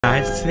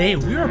Guys, today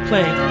we are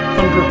playing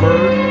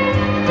Thunderbird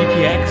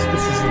VPX.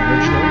 This is the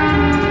original.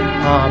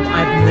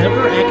 I've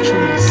never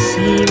actually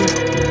seen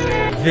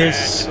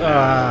this,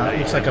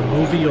 looks like a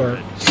movie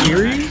or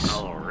series,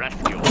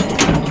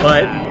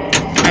 but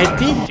I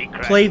did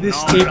play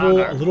this table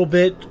a little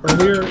bit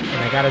earlier, and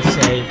I gotta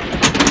say,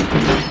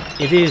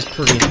 it is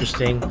pretty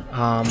interesting.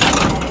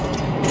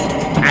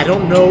 I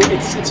don't know,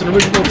 it's an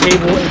original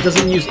table, it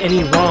doesn't use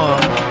any ROM,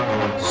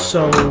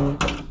 so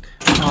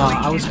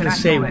I was going to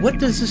say, what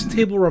does this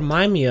table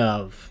remind me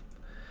of?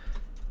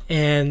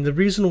 And the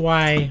reason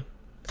why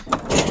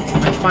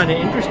I find it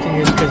interesting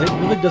is because it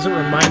really doesn't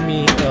remind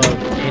me of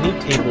any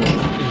table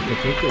in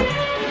particular.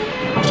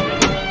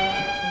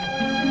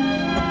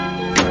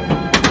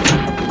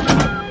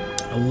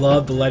 I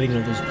love the lighting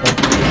of those bumper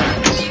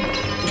tracks.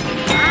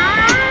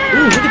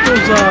 Ooh, look at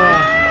those,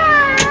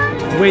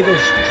 the way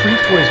those tree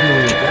toys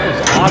move. That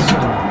was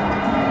awesome.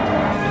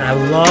 And I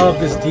love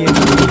this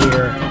DMG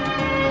here.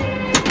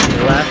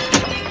 Left.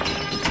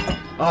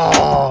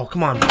 Oh,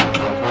 come on.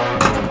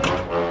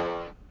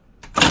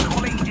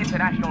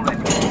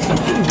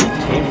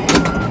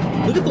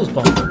 Look at those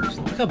bumpers.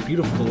 Look how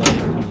beautiful the lighting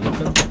is when you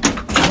hit them.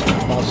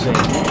 I'll say.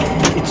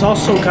 It's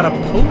also got a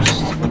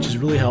post, which is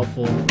really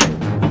helpful.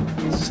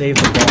 Save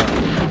the bar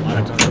a lot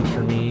of times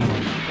for me.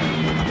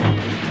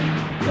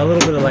 A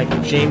little bit of like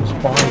James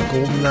Bond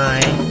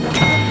GoldenEye.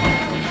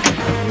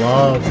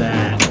 Love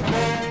that.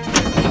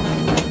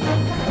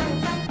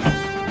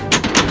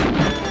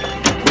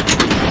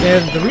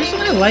 And the reason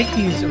I like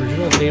these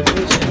original tables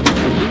and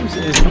games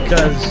is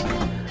because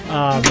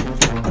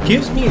it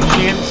gives me a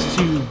chance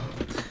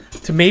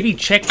to maybe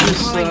check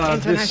this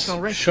this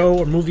show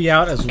or movie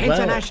out as well.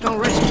 International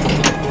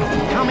rescue.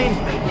 Come in.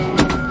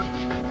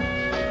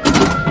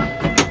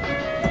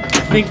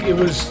 I think it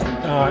was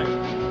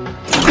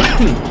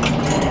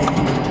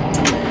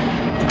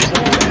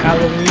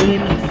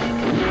Halloween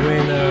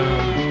when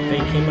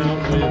they came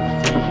out with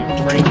the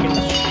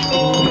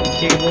Frankenstein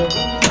table.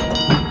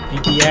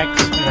 VPX,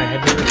 and I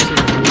had never seen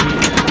the movie,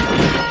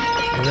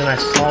 and then I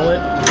saw it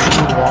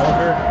with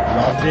Walter,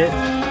 loved it.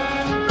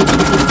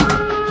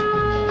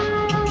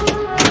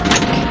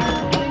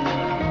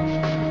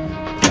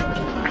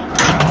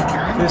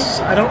 This,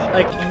 I don't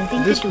like,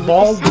 this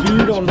bald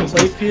dude on the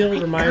playfield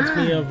reminds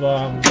me of,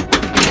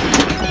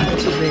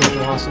 what's his name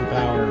from Austin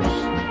Powers?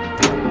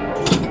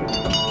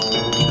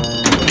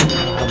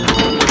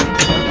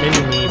 Not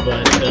mini-me,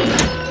 but,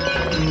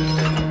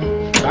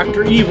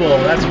 Dr. Evil,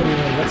 that's what he was.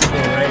 That's the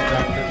name, right?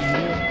 Dr. Evil.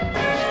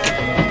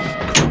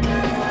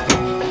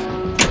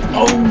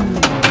 Oh!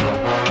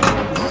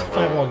 This is a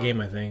 5-ball game,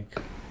 I think.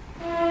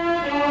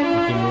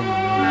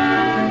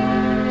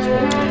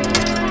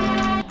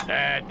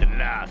 At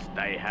last, I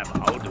have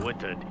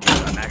outwitted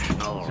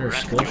international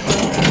rescue.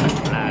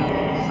 Plans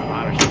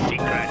are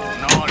secret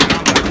no longer.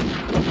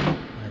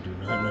 I do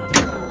not know.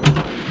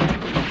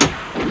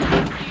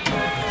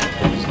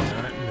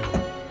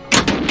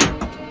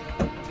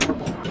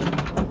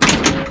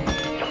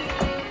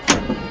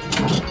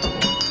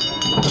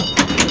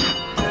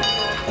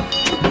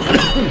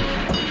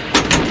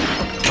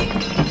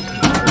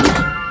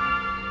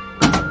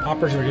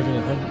 Poppers are giving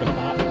 100 a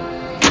pop.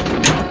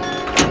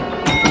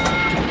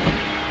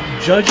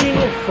 Judging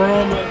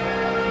from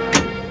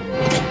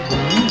the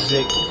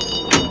music,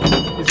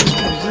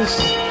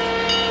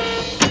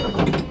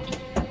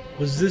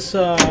 was this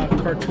a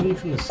cartoon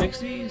from the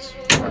 60s?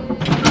 Or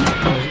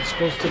was it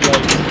supposed to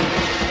like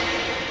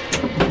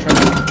try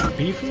to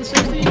be from the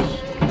 60s?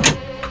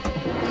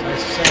 I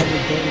sadly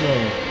don't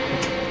know.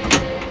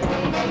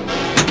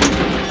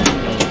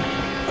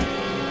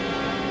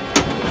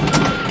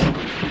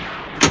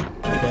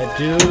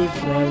 Dude,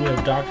 reminds me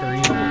of Dr.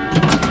 Evil.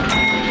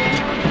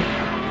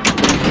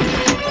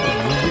 The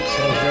music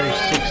sounds very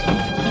 60s.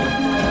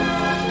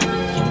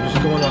 So I'm just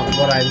going off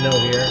what I know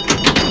here.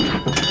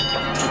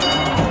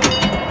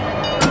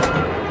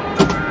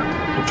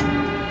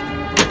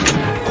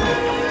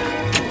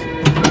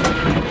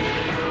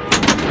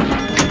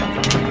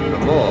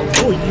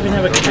 Oh, you even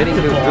have a captain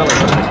ball.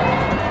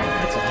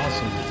 That's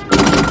awesome.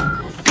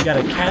 You got a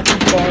captain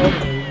ball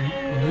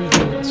and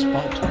moving a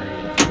spot target.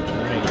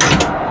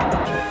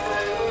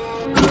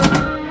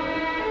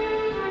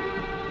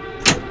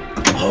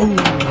 Oh!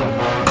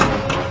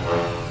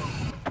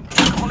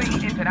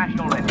 I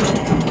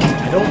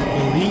don't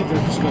believe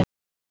they're just going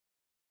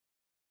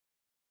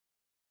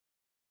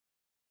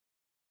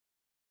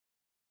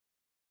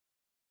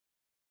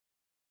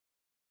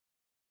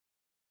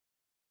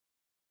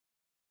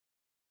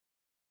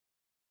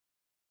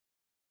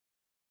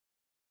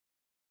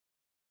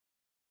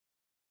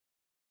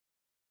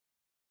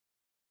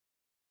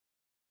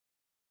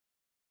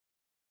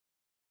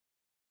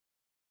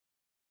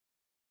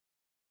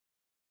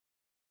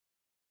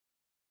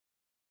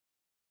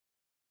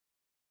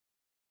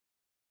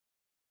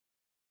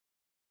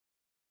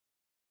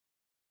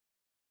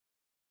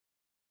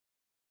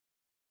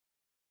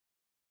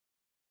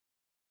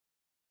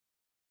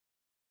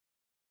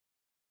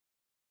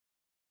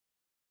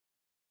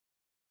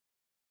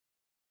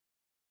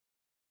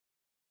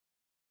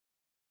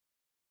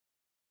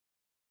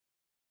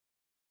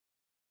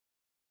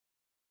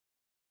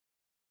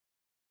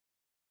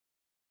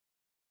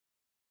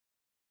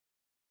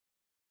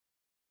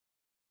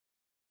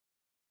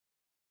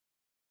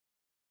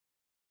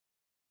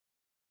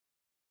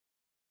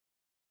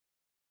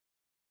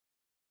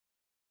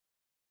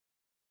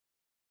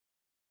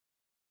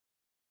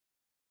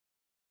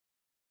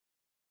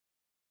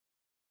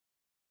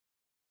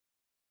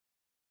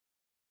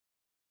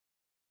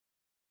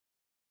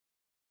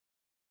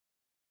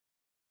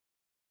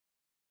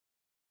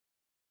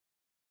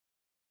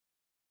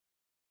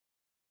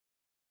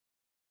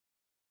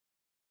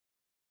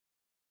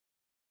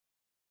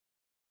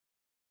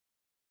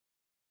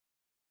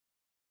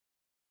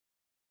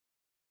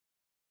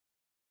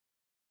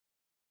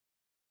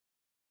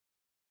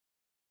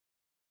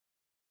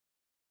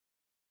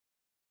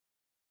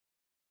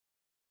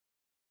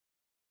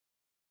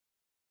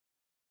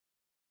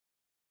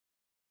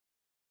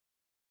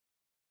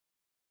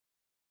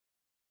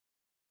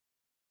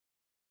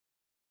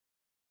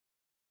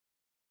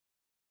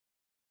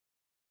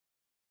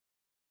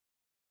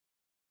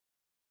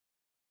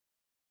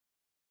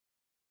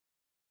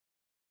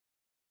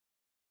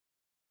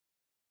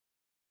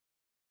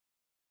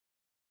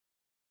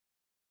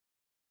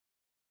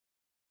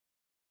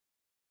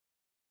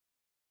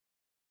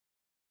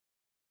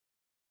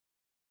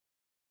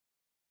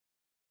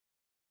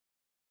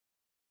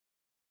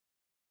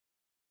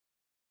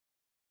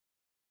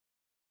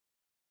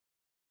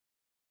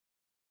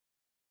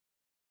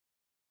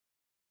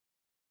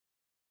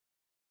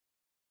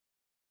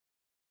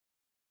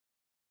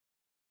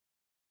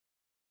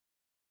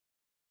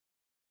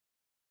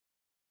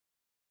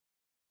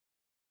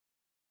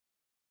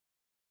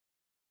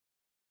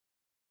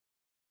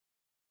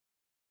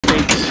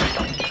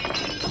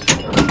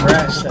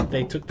impressed that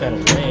they took that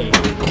away.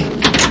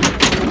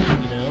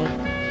 You know?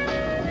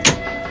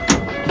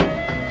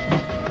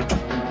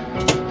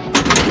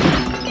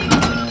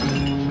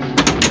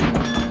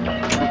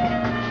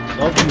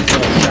 Love these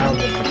sounds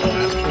of the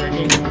glass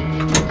breaking.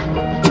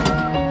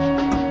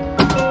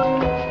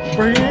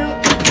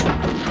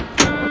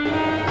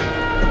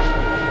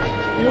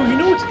 You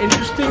know what's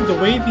interesting? The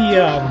way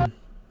the,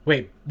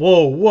 wait,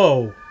 whoa,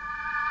 whoa.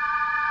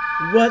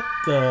 What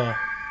the...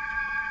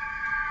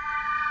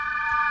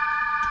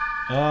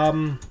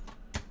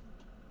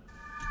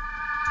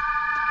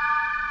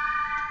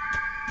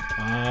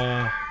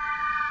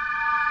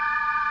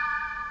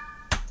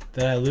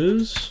 Did I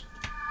lose?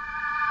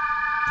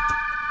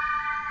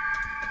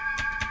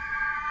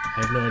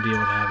 I have no idea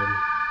what happened.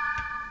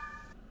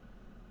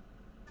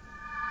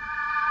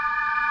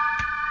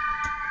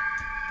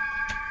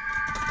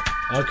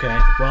 Okay,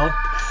 well,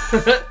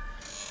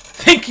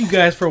 thank you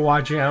guys for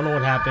watching. I don't know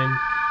what happened.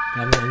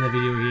 I'm going to end the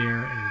video here,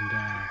 and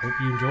hope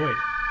you enjoyed.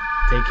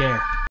 Take care.